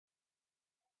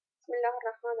الله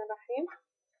الرحمن الرحيم.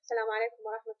 السلام عليكم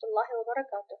ورحمة الله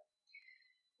وبركاته.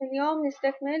 اليوم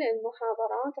نستكمل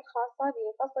المحاضرات الخاصة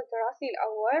بالفصل الدراسي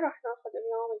الأول. راح ناخذ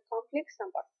اليوم الكومبلكس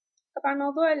نمبر. طبعا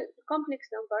موضوع الكومبلكس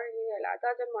نمبر هي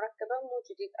الأعداد المركبة مو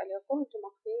جديد عليكم، انتم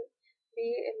ماخذين في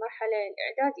المرحلة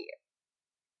الإعدادية.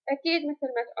 أكيد مثل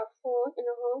ما تعرفون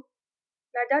إنه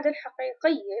الأعداد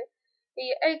الحقيقية هي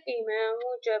أي قيمة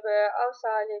موجبة أو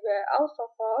سالبة أو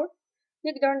صفر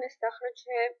نقدر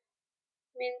نستخرجها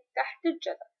من تحت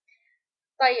الجذر.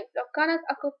 طيب لو كانت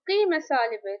أكو قيمة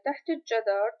سالبة تحت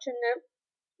الجذر كنا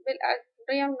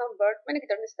بالريال نمبر ما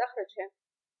نقدر نستخرجها،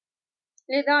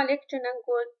 لذلك كنا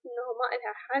نقول إنه ما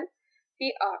إلها حل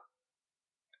في R.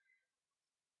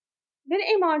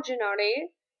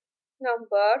 بالإيماجينري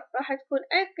نمبر راح تكون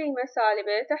أي قيمة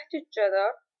سالبة تحت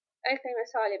الجذر، أي قيمة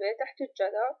سالبة تحت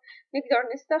الجذر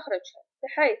نقدر نستخرجها،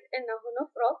 بحيث إنه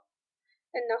نفرض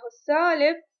إنه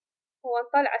السالب هو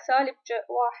نطلع سالب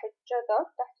واحد جذر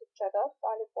تحت الجذر،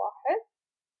 سالب واحد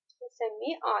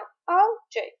نسميه I أو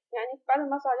J، يعني في بعض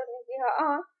المصادر نلقيها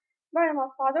I، بعض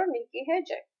المصادر نلقيها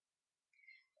J.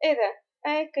 إذا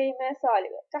أي قيمة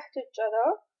سالبة تحت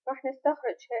الجذر راح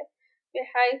نستخرجها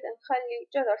بحيث نخلي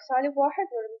جذر سالب واحد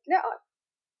نرمز له I،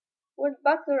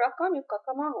 والباقي الرقم يبقى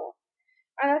كما هو.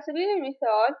 على سبيل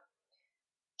المثال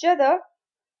جذر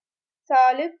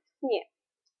سالب 2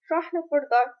 راح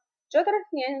نفرض جذر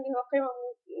 2 اللي هو قيمة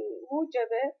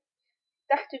موجبة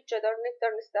تحت الجذر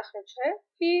نقدر نستخرجها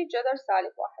في جذر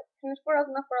سالب واحد.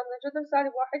 فرضنا جذر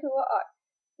سالب واحد هو I،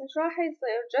 مش راح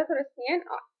يصير جذر 2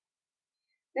 I.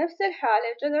 نفس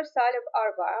الحالة جذر سالب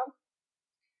 4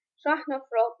 راح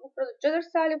نفرض جذر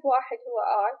سالب واحد هو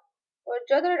I،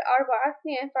 والجذر الأربعة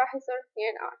 2 راح يصير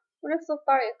 2 I. ونفس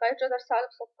الطريقة جذر سالب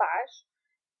 16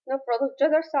 نفرض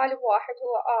الجذر سالب واحد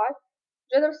هو I،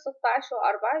 جذر 16 هو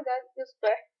 4، إذا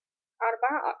يصبح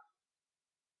 4 I.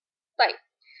 طيب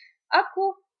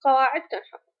أكو قواعد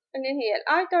تنحط اللي هي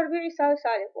الآي تربيع يساوي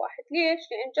سالب واحد. ليش؟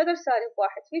 لأن جذر سالب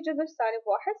واحد في جذر سالب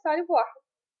واحد سالب واحد.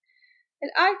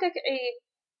 الآي تكعيب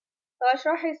فايش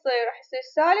راح يصير؟ راح يصير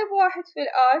سالب واحد في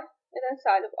الآي، إذا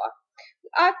سالب آي.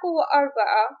 الآي قوة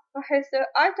 4 راح يصير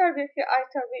آي تربيع في آي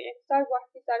تربيع، سالب واحد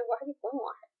في سالب واحد يكون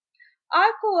واحد.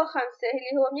 آي قوة 5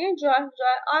 اللي هو منين جاي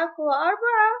آي قوة 4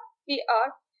 في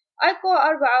آي، آي قوة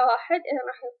 4 واحد، إذا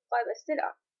راح يبقى بس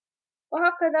الآي.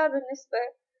 وهكذا بالنسبة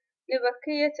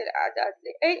لبقية الأعداد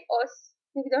لأي أس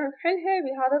نقدر نحلها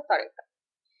بهذه الطريقة.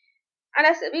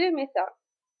 على سبيل المثال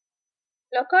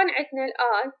لو كان عندنا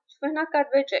الآن، شوف هنا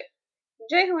كاتبة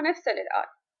جي هو نفسه للآن.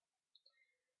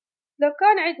 لو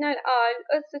كان عندنا الآن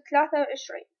أس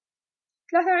 23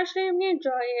 منين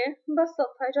جاية؟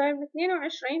 نبسطها، جاية من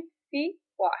 22 في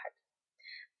واحد،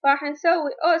 فراح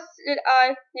نسوي أس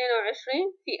للآي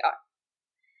 22 في آي.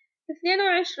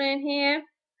 22 هي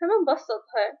هم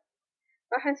نبسطها،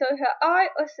 راح نسويها آي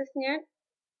أس 2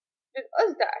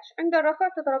 للأس 11، عند الرفع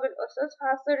تضرب الأسس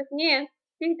فهتصير 2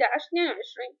 في 11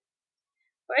 22،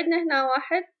 وعندنا هنا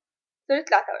واحد تصير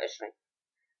 23.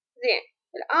 زين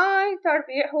الآي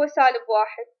تربيع هو سالب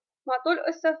واحد، مع طول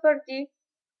أسه فردي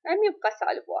هم يبقى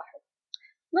سالب واحد،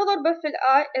 نضربه في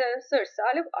الآي إلى يصير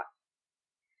سالب آي.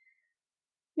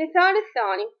 مثال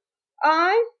الثاني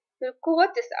آي بالقوة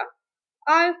 9،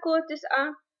 آي بالقوة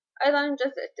 9 أيضا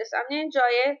نجزء 9 منين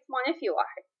جاية؟ 8 في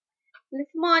واحد.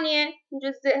 الثمانية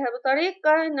نجزئها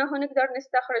بطريقة إنه نقدر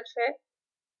نستخرجها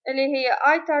اللي هي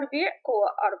آي تربيع قوة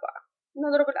 4،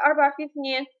 نضرب 4 في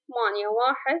 2 8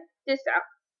 1 9.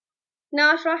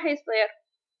 12 راح يصير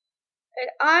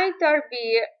الآي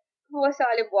تربيع هو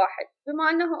سالب واحد، بما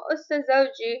أنه أس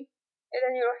زوجي إذا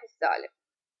يروح السالب،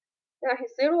 راح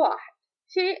يصير واحد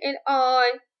في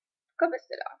الآي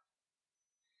كبس الآي.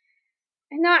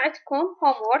 هنا عندكم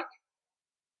homework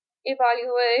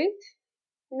evaluate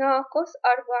ناقص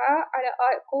 4 على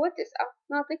آي قوة 9،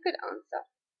 نعطيك الأنسر.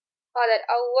 هذا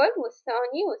الأول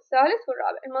والثاني والثالث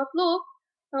والرابع. المطلوب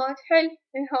أنه تحل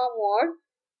الهومورك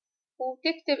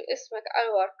وتكتب اسمك على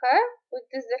الورقة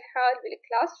وتدز الحال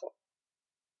بالكلاس روم.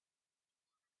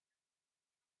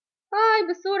 هاي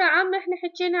بصورة عامة احنا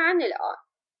حكينا عن الآن،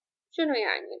 شنو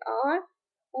يعني الآن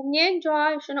ومنين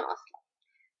جاي وشنو أصله.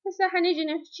 هسه حنيجي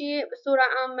نحكي بصورة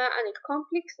عامة عن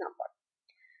الكومبلكس نمبر.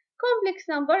 كومبلكس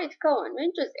نمبر يتكون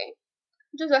من جزئين،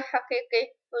 جزء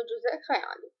حقيقي وجزء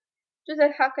خيالي. الجزء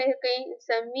الحقيقي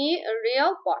نسميه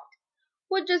الريال بارت،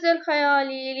 والجزء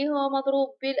الخيالي اللي هو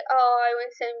مضروب بالآي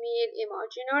ونسميه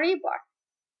الإيماجينري بارت.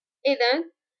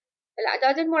 إذن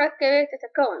الأعداد المركبة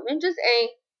تتكون من جزئين.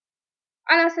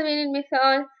 على سبيل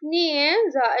المثال 2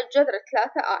 زائد جذر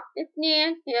 3 آر،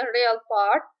 2 هي الريال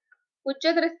بارت،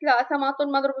 والجذر 3 ما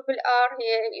طول مضروب بالآر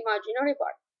هي الإيماجينري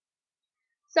بارت.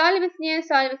 -2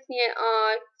 -2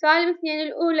 I -2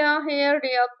 الأولى هي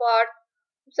الريال بارت،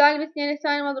 -2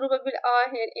 الثانية مضروبة بالآي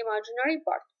هي الإيماجينري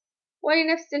بارت.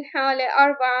 ولنفس الحالة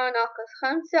 4 -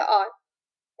 5 I،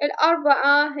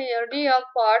 الأربعة هي الريال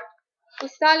بارت،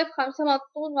 -5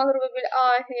 مضروبة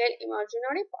بالآي هي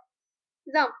الإيماجينري بارت.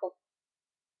 example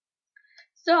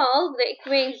solve the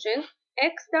equation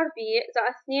x تربيع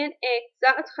زائد 2x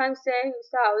زائد 5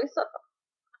 يساوي 0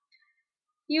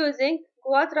 using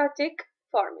quadratic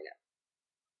formula.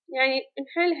 يعني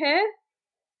نحلها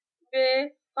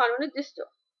بقانون الدستور.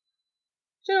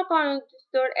 شنو قانون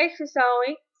الدستور؟ x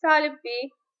يساوي -b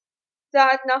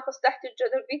زائد ناقص تحت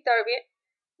الجذر b تربيع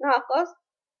ناقص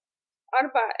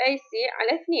 4ac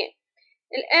على 2.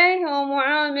 ال a هو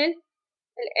معامل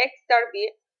ال x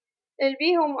تربيع، ال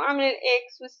b هو معامل ال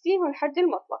x، وال c هو الحد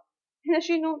المطلق. هنا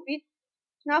شنو b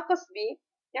ناقص b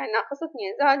يعني ناقص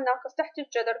 2 زائد ناقص تحت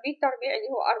الجذر b تربيع اللي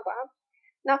هو 4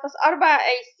 ناقص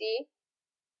 4ac،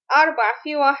 4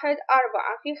 في 1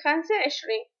 4 في 5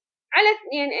 20 على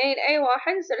 2a، ال a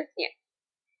 1 يصير 2.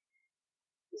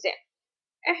 زين،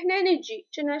 احنا نجي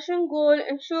كنا شو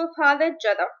نقول؟ نشوف هذا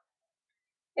الجذر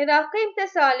إذا قيمته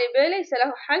سالبة ليس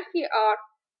له حل في R،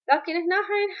 لكن هنا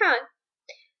حنحل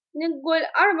نقول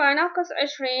 4 ناقص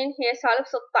 20 هي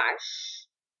 -16.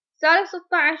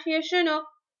 -16 هي شنو؟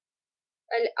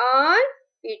 الآن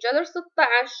في جذر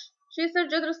 16. شو يصير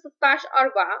جذر 16؟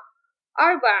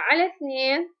 4 على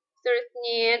 2 يصير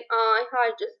 2 I، هاي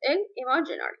الجزء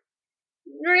الإيماجينري.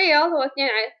 الريال هو 2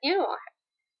 على 2 1.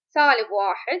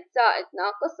 -1 زائد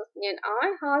ناقص 2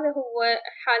 I، هذا هو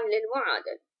حل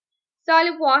المعادلة.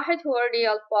 -1 هو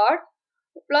الريال بارت،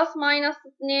 بلس ماينس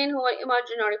 2 هو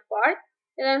الإيماجينري بارت،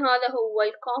 إذا هذا هو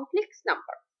الكومبلكس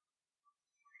نمبر.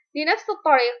 بنفس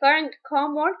الطريقة عندك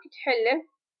homework تحله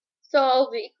solve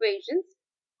the equations.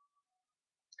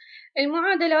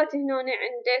 المعادلات هنا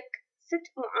عندك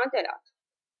 6 معادلات،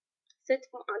 6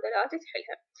 معادلات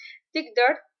تحلها.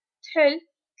 تقدر تحل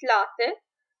 3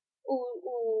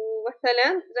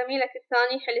 ومثلا زميلك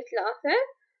الثاني يحل 3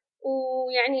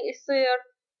 ويعني يصير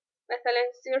مثلا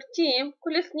يصير تيم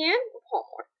كل اثنين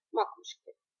بهومورك، ماكو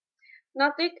مشكلة.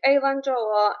 نعطيك أيضا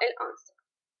جواب الأنسر.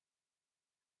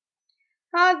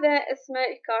 هذا اسمه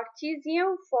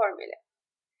الكارتيزيان فورمولا.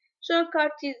 شو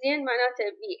الكارتيزيان؟ معناته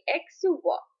بإكس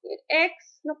وواي،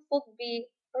 الإكس نقصد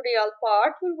بالريال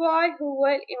بارت والواي هو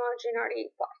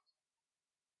الإيماجينري بارت.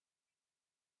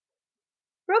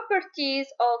 properties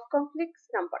of complex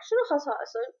number. شنو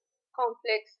خصائص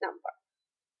complex number؟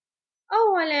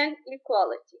 أولا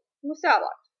equality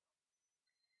مساواة،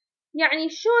 يعني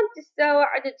شلون تستوى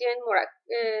عددين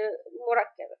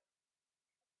مركبة.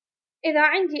 إذا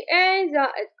عندي A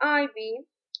زائد IB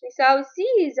يساوي C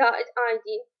زائد ID،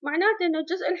 معناته أن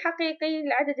الجزء الحقيقي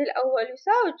للعدد الأول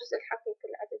يساوي الجزء الحقيقي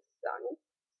للعدد الثاني،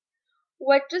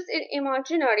 والجزء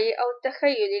الإيماجينري أو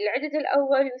التخيلي للعدد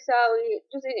الأول يساوي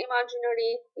الجزء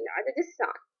الإيماجينري للعدد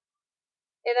الثاني.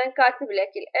 إذا كاتب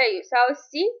لك ال A يساوي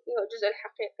C اللي هو الجزء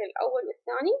الحقيقي الأول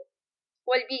والثاني،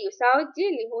 وال B يساوي D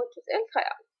اللي هو الجزء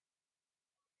الخيالي.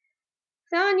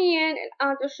 ثانيا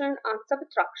addition and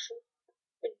subtraction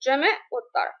الجمع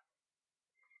والطرح.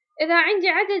 إذا عندي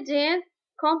عددين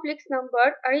complex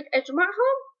number أريد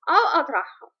أجمعهم أو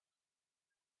أطرحهم،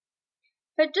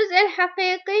 فالجزء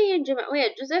الحقيقي ينجمع ويا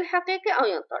الجزء الحقيقي أو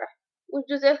ينطرح،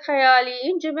 والجزء الخيالي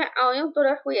ينجمع أو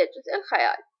ينطرح ويا الجزء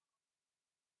الخيالي.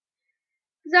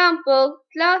 example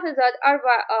 3 زائد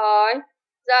 4I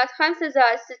زائد 5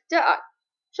 زائد 6I.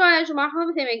 شلون أجمعهم؟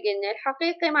 مثل ما قلنا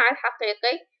الحقيقي مع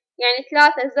الحقيقي، يعني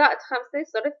 3 زائد 5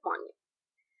 يصير 8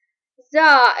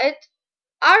 زائد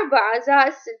 4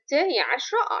 زائد 6 هي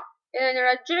 10I، إذا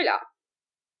نرجع له.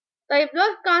 طيب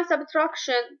لو كان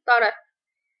subtraction طرح،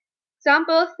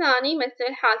 example الثاني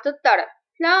مثل حالة الطرح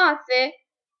 3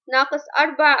 ناقص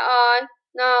 4I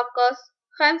ناقص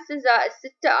 5 زائد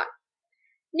 6I.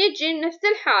 نجي نفس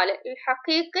الحالة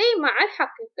الحقيقي مع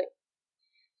الحقيقي،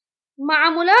 مع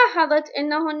ملاحظة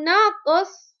أنه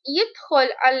الناقص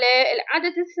يدخل على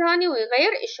العدد الثاني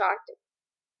ويغير إشارته.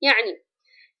 يعني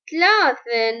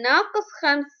 3 ناقص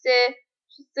 5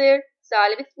 يصير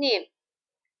 -2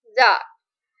 زائد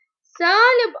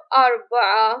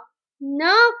 -4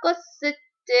 ناقص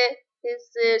 6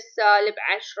 يصير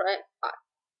 -10.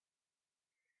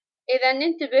 إذا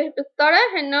ننتبه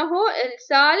بالطرح أنه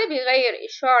السالب يغير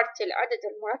إشارة العدد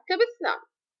المركب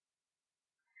الثاني.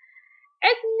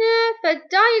 عندنا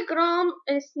فالدايجرام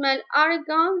اسمه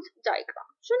الأريجان دايجرام.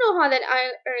 شنو هذا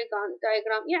الأريجان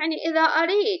دايجرام؟ يعني إذا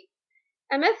أريد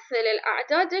أمثل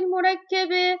الأعداد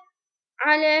المركبة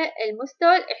على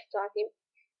المستوى الإحداثي،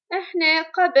 إحنا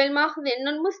قبل ماخذين إنه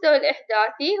المستوى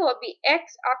الإحداثي هو ب X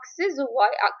axis و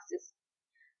Y axis،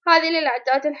 هذه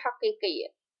للأعداد الحقيقية.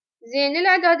 زين،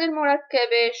 للأعداد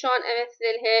المركبة شلون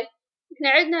أمثلها؟ احنا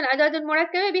عندنا الأعداد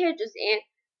المركبة بها جزئين،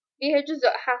 بها جزء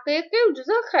حقيقي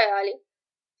وجزء خيالي.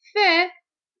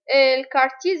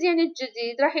 فالكارتيزيان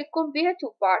الجديد راح يكون بها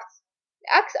two parts.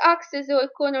 الأكس أكسس هو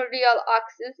يكون الريال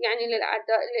أكسس يعني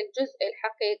للجزء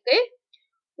الحقيقي،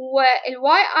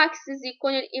 والواي أكسس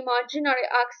يكون الإيماجينري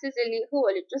أكسس اللي هو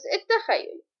للجزء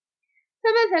التخيلي.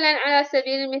 فمثلا على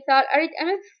سبيل المثال أريد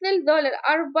أمثل ذول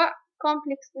الأربع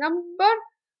complex number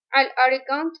على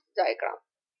الأوريجون دايجرام.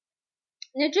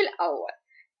 نجي الأول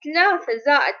 3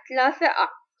 زائد 3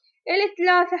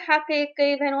 الثلاثة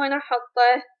حقيقي، إذا وين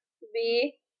أحطه؟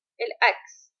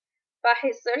 بالأكس، راح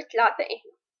يصير 3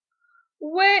 هنا.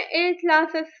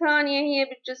 والثلاثة الثانية هي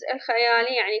بالجزء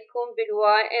الخيالي يعني يكون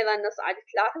بالواي، أيضا نصعد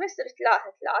 3 بيصير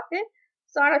 3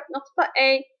 صارت نقطة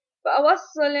A.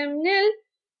 فأوصل من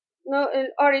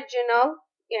الأوريجينال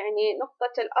يعني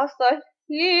نقطة الأصل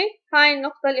لهاي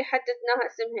النقطة اللي حددناها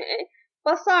اسمها A،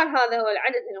 فصار هذا هو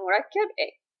العدد المركب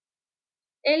A.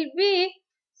 البي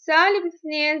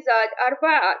 -2 زائد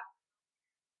 4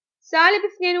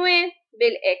 -2 وين؟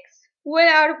 بالإكس،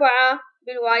 والأربعة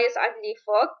بالواي يصعد لي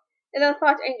فوق. إذا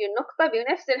صارت عندي النقطة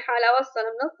بنفس الحالة أوصل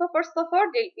من الصفر صفر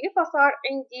للبي، فصار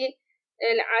عندي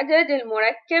العدد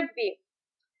المركب B.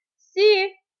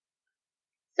 سي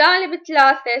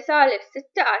 -3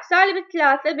 -6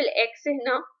 -3 بالإكس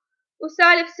هنا،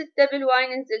 -6 بالواي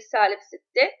ننزل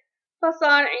 -6،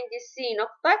 فصار عندي سي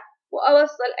نقطة،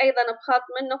 وأوصل أيضا بخط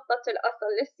من نقطة الأصل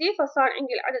للسي، فصار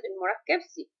عندي العدد المركب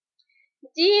سي.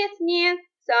 دي 2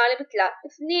 -3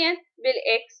 2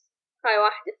 بالإكس، هاي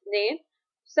 1 2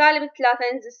 -3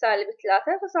 ينزل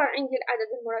 -3، فصار عندي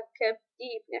العدد المركب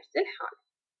دي بنفس الحالة.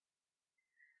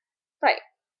 طيب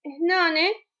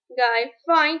هنا قايل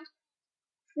find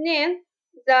 2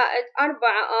 زائد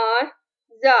 4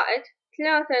 زائد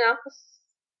 3 ناقص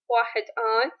 1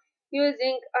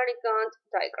 using Origin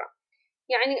diagram،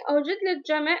 يعني أوجد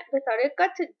للجمع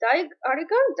بطريقة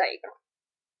Origin diagram.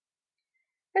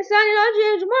 هسه أنا راجع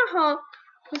أجمعها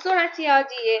بصورة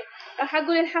اعتيادية، راح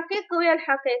أقول الحقيقي ويا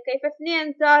الحقيقي،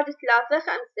 ف2 زائد 3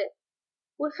 5،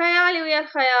 والخيالي ويا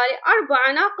الخيالي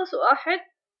 4 ناقص 1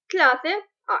 3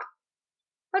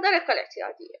 هالطريقة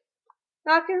الاعتيادية.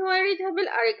 لكن هو يريدها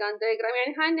بالأوريجون دايجرام،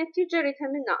 يعني هاي النتيجة يريدها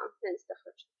منا أنت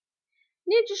نستخرجها.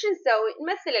 نيجي شو نسوي؟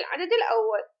 نمثل العدد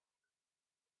الأول.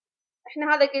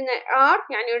 احنا هذا قلنا R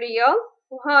يعني real،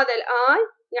 وهذا الI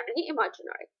يعني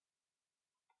imaginary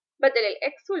بدل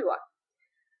الإكس والواي.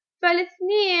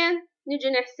 فالاثنين نجي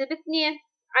نحسب 2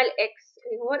 على الإكس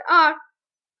اللي هو الR،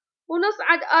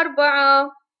 ونصعد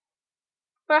 4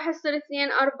 راح يصير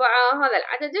 2 4، هذا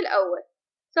العدد الأول.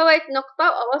 سويت نقطة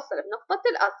وأوصل بنقطة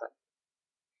الأصل.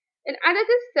 العدد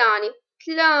الثاني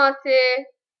 3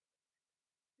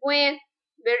 وين؟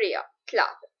 بالريال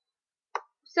 3،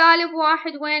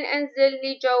 -1 وين أنزل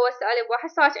لي جوا -1،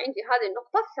 صارت عندي هذه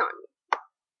النقطة الثانية.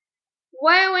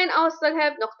 وين أوصلها؟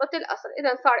 بنقطة الأصل.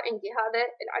 إذا صار عندي هذا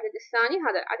العدد الثاني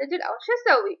هذا العدد الأول. شو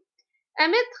أسوي؟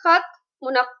 أمد خط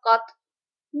منقط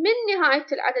من نهاية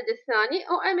العدد الثاني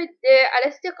وأمده على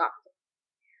استقامته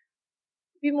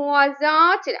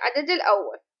بموازاة العدد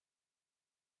الأول،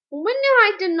 ومن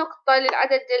نهاية النقطة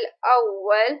للعدد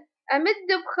الأول أمد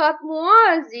بخط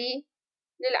موازي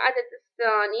للعدد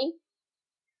الثاني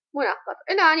منقط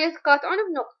إلى أن يتقاطعون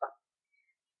بنقطة.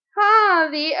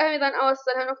 هذه أيضا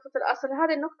أوصلها نقطة الأصل،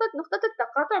 هذه نقطة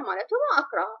التقاطع مالتهم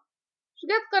وأقرأها. شو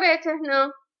قد قريتها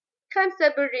هنا؟ 5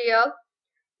 بالريال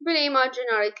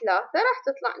بالإيماجيناري 3، راح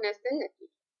تطلع نفس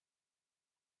النتيجة.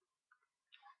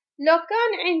 لو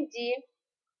كان عندي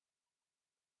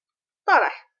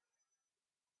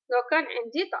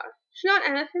طرح، شلون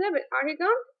أمثله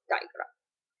بالأوريجون دايجرام؟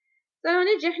 لو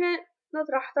نجي احنا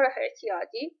نطرح طرح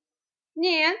اعتيادي،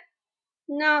 2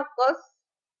 ناقص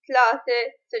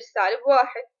 3 يصير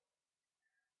 -1،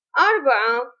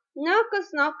 4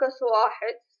 ناقص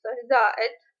 1 يصير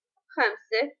زائد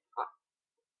 5.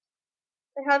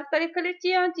 بهذه الطريقة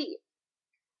الاعتيادية.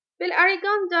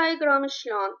 بالأوريجون دايجرام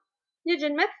شلون؟ نجي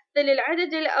نمثل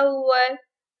العدد الأول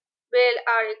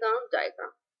بالأوريجون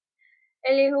دايجرام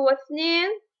اللي هو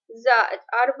 2 زائد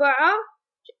 4،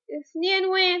 2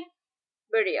 وين؟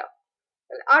 بالريال.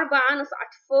 4 نصعد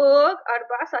فوق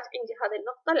 4، صارت عندي هذه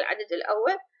النقطة للعدد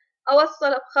الأول،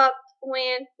 أوصل بخط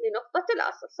وين؟ لنقطة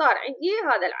الأصل، صار عندي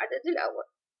هذا العدد الأول.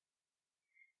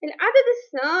 العدد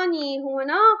الثاني هو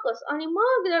ناقص، أنا ما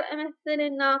أقدر أمثل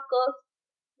الناقص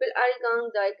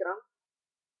بالأوريجون دايجرام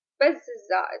بس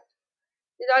الزائد،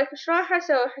 لذلك إيش راح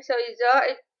أسوي؟ حسوي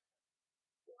زائد،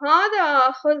 وهذا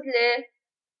أخذ له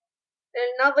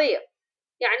النظير،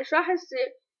 يعني إيش راح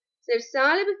يصير؟ يصير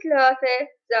 -3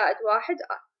 زائد 1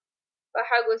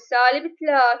 راح أقول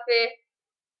 -3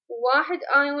 وواحد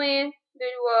آي وين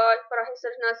بالواي، فراح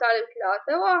يصير هنا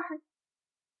 -3 1.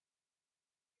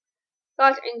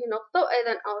 صارت عندي نقطة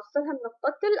وأيضا أوصلها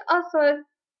بنقطة الأصل.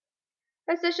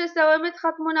 هسه شو أسوي؟ مد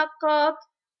خط منقط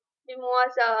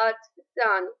بموازاة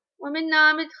الثاني،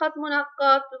 ومنها مد خط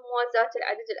منقط بموازاة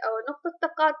العدد الأول، نقطة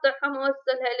تقاطعهم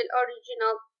أوصلها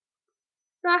للأوريجينال.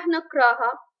 راح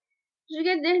نقراها.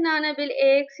 شقد هنا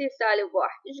بالإكس هي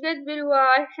 -1، شقد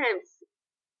بالواي 5،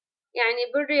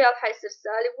 يعني بالرياض حيصير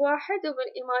 -1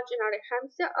 وبالإيماجينري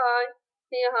 5 آي.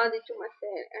 هي هذه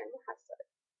تمثل المحصلة.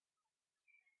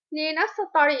 لنفس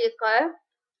الطريقة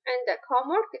عندك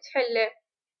homework تحله.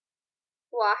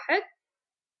 واحد،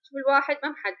 بالواحد ما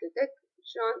محددك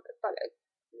شلون تطلع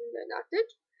الناتج،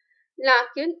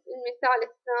 لكن المثال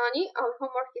الثاني أو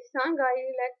الهومورك الثاني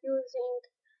قايل لك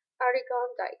using أريجون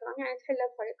diagram، يعني تحله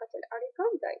بطريقة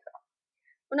الأريجون diagram،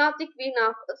 ونعطيك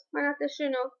بناقص، معناته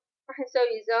شنو؟ راح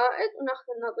نسوي زائد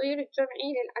وناخذ النظير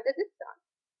الجمعي للعدد الثاني.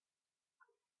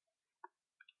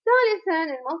 ثالثا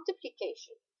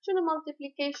المultiplication. شنو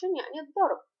multiplication؟ يعني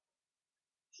الضرب.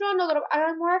 شلون نضرب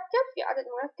عدد مركب في عدد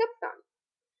مركب ثاني؟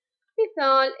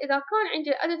 مثال، إذا كان عندي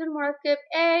العدد المركب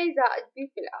A زائد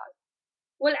B في الآن،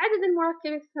 والعدد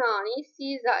المركب الثاني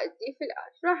C زائد D في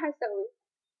الآن، شو راح أسوي؟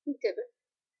 انتبه،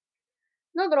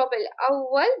 نضرب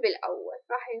الأول بالأول،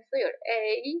 راح يصير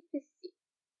A في C،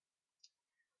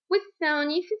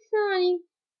 والثاني في الثاني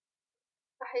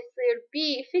راح يصير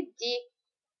B في D،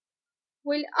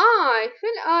 والآي في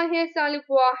الآي هي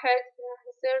 -1، راح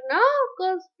يصير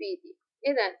ناقص BD.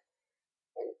 إذا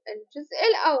الجزء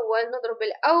الأول نضرب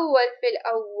الأول في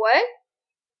الأول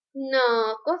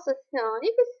ناقص الثاني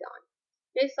في الثاني.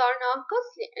 ليش صار ناقص؟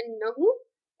 لأنه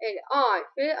الآي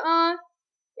في الآي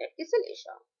يعكس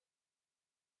الإشارة.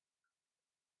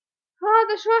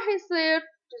 هذا شو راح يصير؟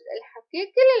 الجزء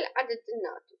الحقيقي للعدد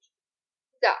الناتج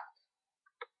زائد.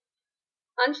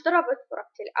 أنا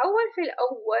ضربت الأول في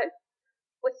الأول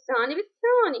والثاني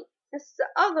بالثاني،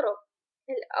 هسه أضرب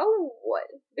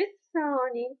الأول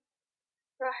بالثاني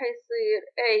راح يصير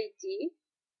AD،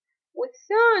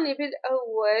 والثاني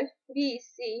بالأول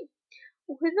BC،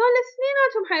 وهذول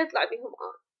اثنيناتهم حيطلع بهم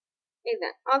آن.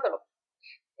 إذا أضرب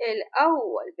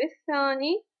الأول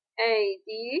بالثاني AD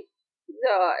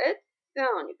زائد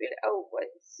الثاني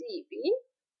بالأول CB،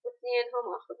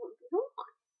 واثنينهم أخذهم بهم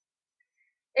آن.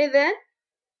 إذا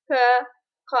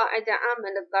فقاعدة عامة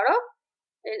للضرب،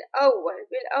 الأول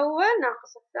بالأول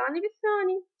ناقص الثاني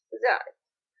بالثاني زائد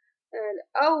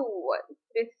الأول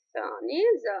بالثاني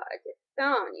زائد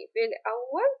الثاني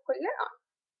بالأول كله آن.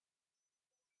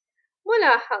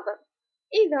 ملاحظة،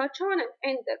 إذا كان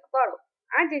عندك ضرب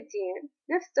عددين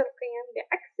نفس القيم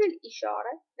بعكس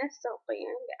الإشارة، نفس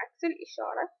القيم بعكس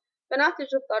الإشارة،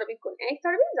 فناتج الضرب يكون A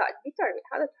تربيع زائد B تربيع،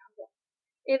 هذا تحضر.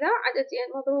 إذا عددين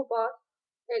مضروبات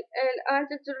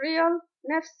العدد الريال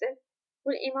نفسه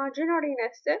والإيماجينري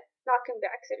نفسه لكن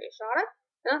بعكس الإشارة،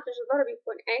 فناتج الضرب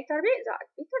يكون A تربيع زائد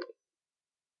B تربيع.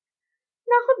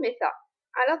 ناخذ مثال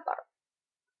على الضرب.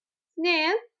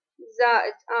 2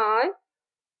 زائد I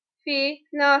في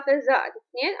 3 زائد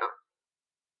 2 I.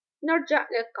 نرجع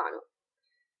للقانون،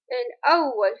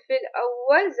 الأول في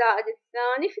الأول زائد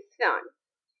الثاني في الثاني،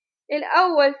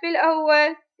 الأول في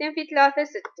الأول 2 في 3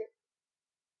 6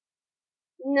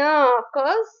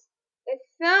 ناقص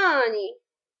الثاني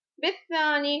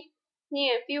بالثاني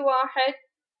 2 في 1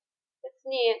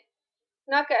 2،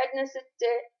 هناك عندنا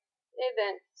 6،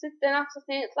 إذا 6 ناقص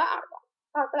 2 يطلع 4.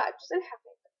 هذا طلع الجزء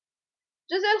الحقيقي.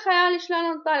 الجزء الخيالي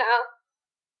شلون نطلعه؟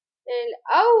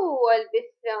 الأول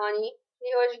بالثاني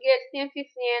اللي هو شقد 2 في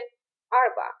 2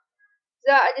 4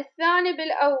 زائد الثاني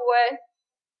بالأول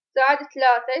زائد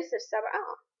 3 يصير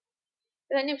 7.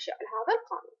 إذا نمشي على هذا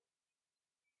القانون.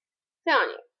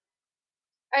 ثانيا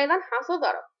أيضا حاصل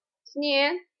ضرب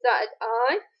 2 زائد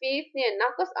I في 2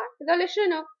 ناقص I، هذول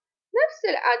شنو؟ نفس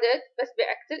العدد بس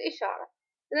بعكس الإشارة.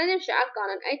 إذا نمشي على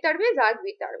القانون A تربيع زائد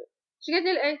B تربيع. شقد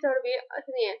ال A تربيع؟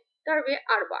 2 تربيع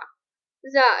 4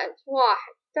 زائد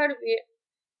 1 تربيع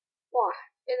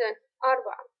 1، إذا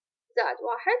 4 زائد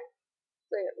 1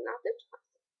 يصير ناتج 5.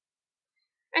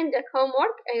 عندك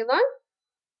homework أيضا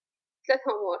 3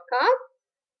 homeworkات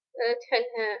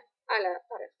تحلها على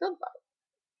طريقة الضرب.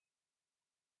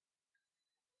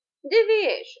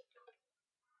 deviation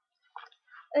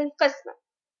القسمة.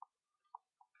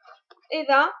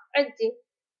 إذا عندي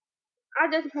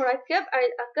عدد مركب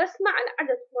أريد أقسمه على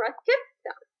عدد مركب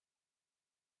ثاني،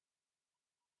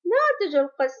 ناتج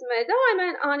القسمة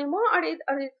دائما أنا ما أريد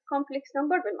complex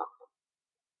number بالمقام،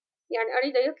 يعني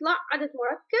أريد يطلع عدد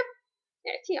مركب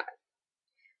اعتيادي.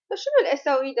 فشنو اللي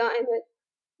أسوي دائما؟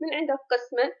 من عندك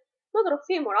قسمة نضرب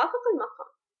فيه مرافق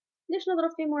المقام، ليش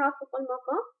نضرب في مرافق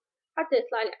المقام؟ حتى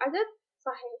يطلع لي عدد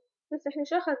صحيح. بس احنا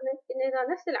شو أخذنا؟ إن إذا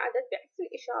نفس العدد بعكس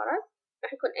الإشارة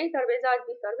راح يكون A تربيع زائد B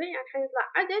تربيع، يعني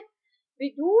حيطلع عدد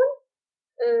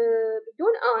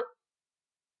بدون آن.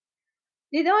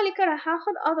 لذلك راح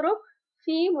آخذ أضرب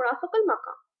في مرافق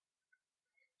المقام.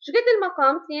 شقد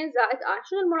المقام؟ 2 زائد آي.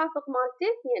 شنو المرافق مالته؟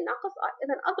 2 ناقص آي.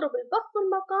 إذا أضرب البسط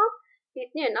والمقام في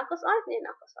 2 ناقص آي 2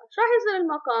 ناقص آي. شو راح يصير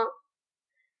المقام؟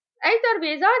 أي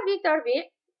تربيع زائد بي تربيع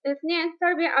 2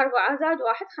 تربيع 4 زائد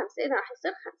 1 5. إذا راح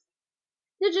يصير 5.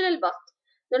 نجي للبسط،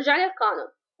 نرجع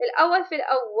للقانون. الأول في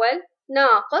الأول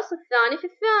ناقص الثاني في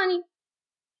الثاني.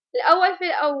 الأول في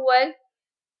الأول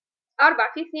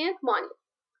 4 في 2 8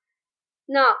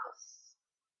 ناقص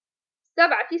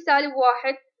 7 في سالب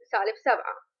 1 سالب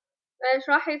 7. ايش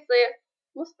راح يصير؟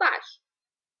 15.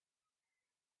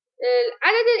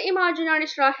 العدد الإيماجينري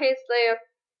ايش راح يصير؟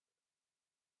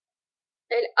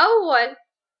 الأول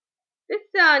في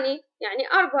الثاني يعني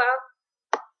 4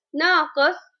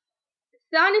 ناقص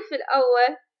الثاني في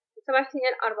الأول 7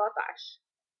 2 14.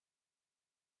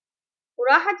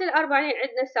 وراحت الأربعين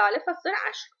عندنا سالب فتصير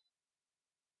 10.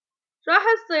 راح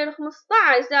تصير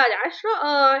 15 زائد 10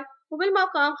 آي،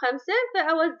 وبالمقام 5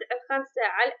 فأوزع 5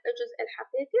 على الجزء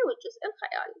الحقيقي والجزء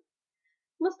الخيالي.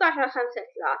 15 على 5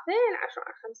 3، 10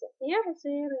 على 5 2،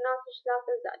 يصير الناتج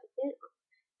 3 زائد 2 آي.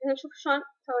 إذا نشوف شلون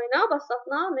سويناه،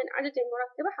 بسطناه من عدد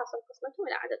مركبة حصل قسمتهم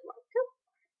إلى عدد مركب.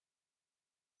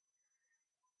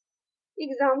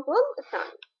 example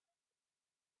الثاني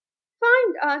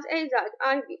find as A زائد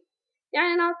IB،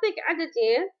 يعني نعطيك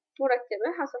عددين مركبة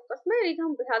حصل قسمة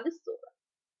نريدهم بهذه الصورة.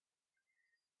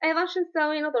 أيضا شو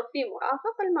نسوي؟ نضرب في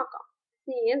مرافق المقام.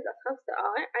 2 زائد 5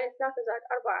 آي على 3 زائد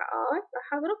 4 آي،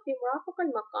 راح أضرب في مرافق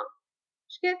المقام.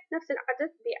 شكل نفس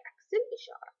العدد بعكس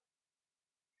الإشارة.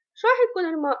 شو راح يكون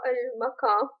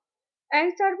المقام؟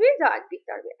 A تربيع زائد B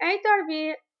تربيع. A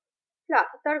تربيع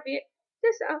 3 تربيع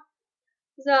 9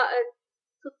 زائد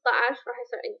 16 راح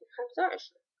يصير عندي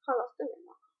 25. خلصت من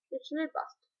المقام. نجي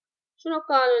للبسط. شنو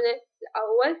قانونه؟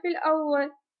 الأول في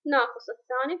الأول ناقص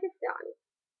الثاني في الثاني.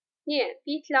 2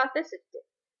 في 3 6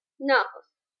 ناقص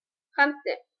 5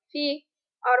 في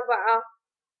 4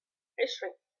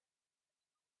 20.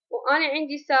 وأنا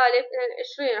عندي سالب، لأن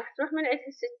 20 راح تروح من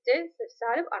عندها 6 يصير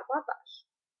سالب 14.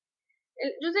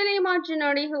 الجزء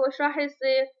الإيماجينري هو شو راح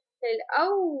يصير؟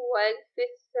 الأول في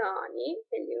الثاني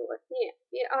اللي هو 2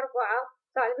 في 4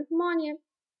 سالب 8،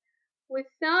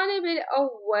 والثاني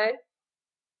بالأول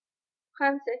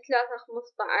 5 3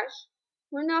 15.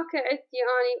 هناك عندي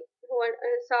أني هو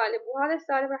سالب، وهذا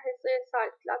السالب راح يصير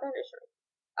سالب 23.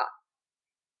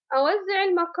 أوزع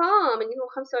المقام اللي هو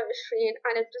 25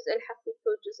 على الجزء الحقيقي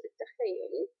والجزء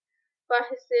التخيلي،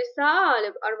 راح يصير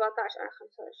سالب 14 على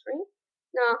 25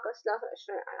 ناقص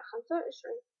 23 على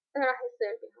 25. راح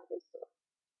يصير بهذه الصورة.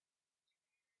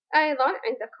 أيضا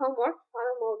عندك homework،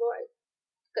 هذا موضوع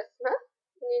قسمة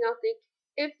اللي نعطيك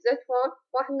if z1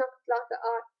 1 ناقص 3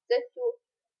 r z2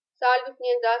 سالب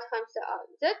 2 زائد 5 r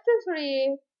z3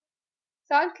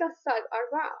 سالب 3 سالب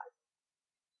 4 r.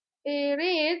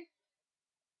 يريد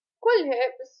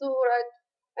كلها بصورة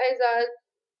A زائد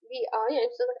BI، يعني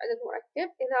بصيغة عدد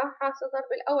مركب. إذا حاصل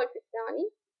ضرب الأول في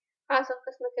الثاني، حاصل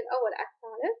قسمة الأول على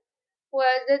الثالث، و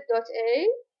Z دوت A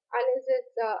على Z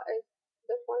زائد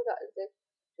Z1 زائد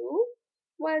Z2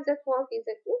 و Z1 في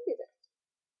Z2 في Z2.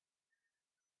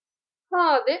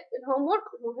 هذا الهومورك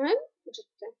مهم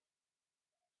جدا،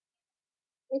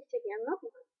 نكتب يمه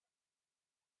مهم.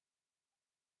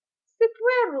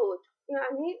 square root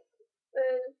يعني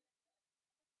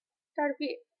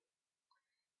تربيع.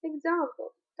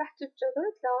 example تحت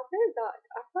الجذر 3 زائد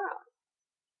 4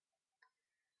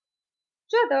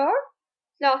 جذر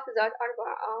 3 زائد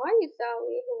 4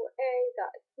 يساوي هو A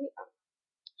زائد B.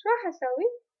 شو راح أسوي؟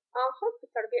 آخذ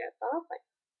بتربيع الطرفين.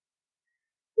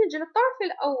 نجي للطرف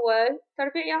الأول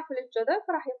تربيع ياكل الجذر،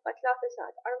 فراح يبقى 3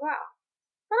 زائد 4.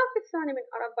 الطرف الثاني من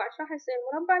أربع شو راح يصير؟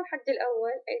 مربع الحد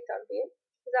الأول A تربيع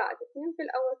زائد 2 في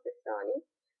الأول في الثاني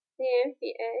 2 في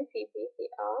A في B في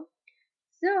A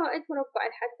زائد مربع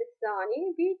الحد الثاني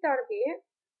B تربيع،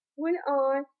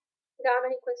 والآن دائما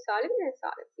يكون سالب لأن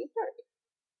سالب B تربيع.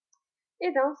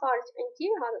 إذا صارت عندي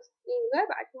هذا الصيغة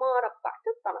بعد ما ربعت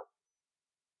الطرف.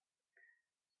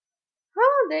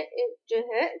 هذا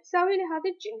الجهة تساوي لهذا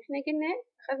الجهة. احنا قلنا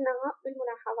أخذناها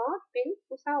بالملاحظات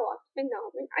بالمساواة،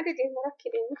 قلنا من عددين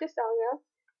مركبين متساويات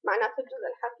معناته الجزء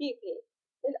الحقيقي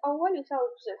الأول يساوي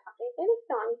الجزء الحقيقي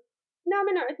للثاني. هنا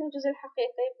منو عندنا الجزء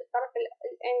الحقيقي بالطرف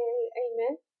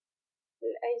الأيمن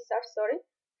الأيسر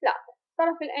لا،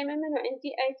 الطرف الأيمن منو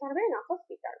عندي A تربيع ناقص B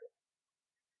تربيع.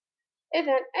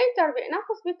 إذا A تربيع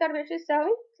ناقص B تربيع شو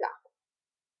يساوي؟ 3.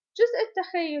 الجزء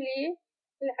التخيلي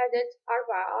العدد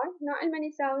 4i ناقل من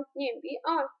يساوي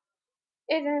 2bi.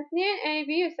 إذا 2ab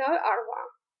يساوي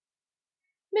 4.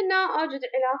 من هنا أوجد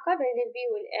علاقة بين الb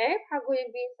والa، فحقول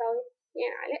الb يساوي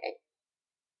 2 على a.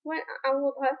 وين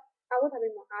أعوضها؟ أعوضها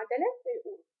بالمعادلة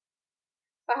الأولى،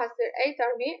 فهصير a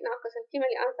تربيع ناقص القيمة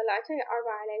اللي أنا طلعتها هي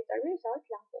 4 على a تربيع يساوي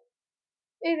 3.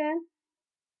 إذا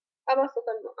أبسط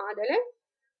المعادلة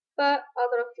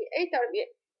فأضرب في a تربيع،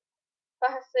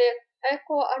 فهصير a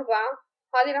قوة 4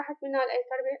 هذه راحت منها ال a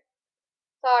تربيع،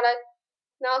 صارت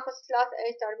ناقص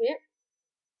 3a تربيع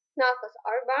ناقص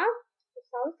 4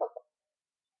 يساوي 0.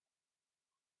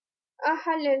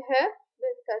 أحللها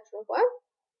بالتجربة،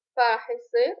 فراح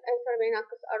يصير a تربيع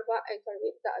ناقص 4 a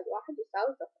تربيع زائد 1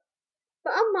 يساوي 0.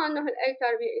 فأما أنه ال a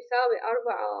تربيع يساوي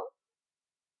 4،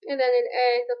 إذا ال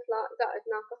a تطلع زائد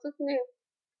ناقص 2،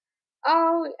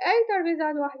 أو ال a تربيع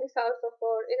زائد 1 يساوي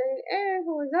 0، إذا ال a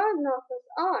هو زائد ناقص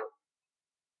i.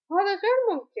 هذا غير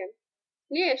ممكن.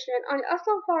 ليش؟ لأن أنا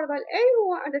أصلا فارضة ال a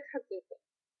هو عدد حقيقي،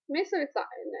 ما يصير يطلع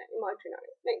لنا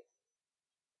imaginary، ما يصير.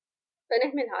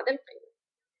 فنهمل هذا القيمة.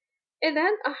 إذا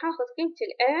أحاخذ قيمة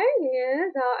ال a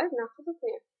هي زائد ناقص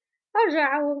 2، أرجع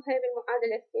أعوضها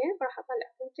بالمعادلة 2، راح أطلع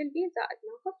قيمة ال b زائد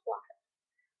ناقص 1.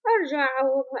 أرجع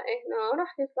أعوضها هنا،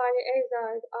 راح يطلع لي a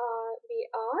زائد bi،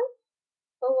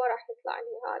 هو راح يطلع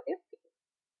لي هذه القيمة.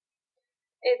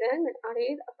 إذا من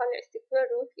أريد أطلع سكوير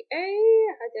روت لأي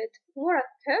عدد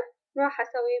مركب راح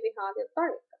أسويه بهذه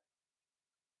الطريقة.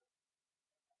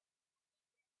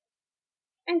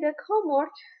 عندك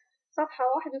homework صفحة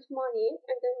 81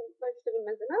 عندنا مكتوب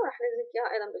الملزمة، راح ننزل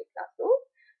إياها أيضا بالكلاس روم.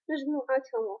 مجموعة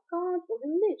homeworkات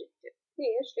مهمة جدا.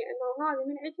 ليش؟ لأنه هذه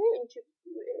من عندها نجيب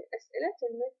أسئلة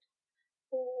المت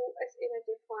وأسئلة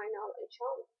الفاينل إن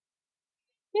شاء الله.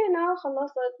 هنا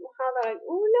خلصت المحاضرة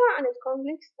الأولى عن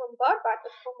الكومبلكس نمبر. بعد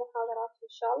تكون محاضرات إن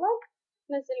شاء الله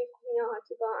نزل لكم إياها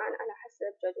تباعا على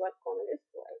حسب جدولكم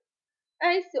الأسبوعي.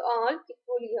 أي سؤال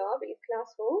تكتبوا لي إياه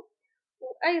بالكلاس روم،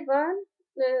 وأيضا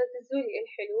دزوا لي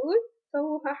الحلول،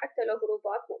 سووها حتى لو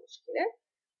جروبات مو مشكلة،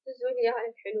 دزوا لي إياها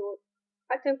الحلول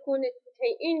حتى نكون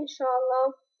متهيئين إن شاء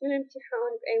الله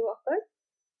للامتحان بأي وقت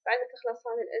بعد ما تخلص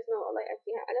هذه الأزمة، والله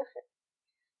يعديها على خير.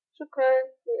 شكرا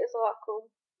لإصغائكم،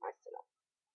 مع السلامة.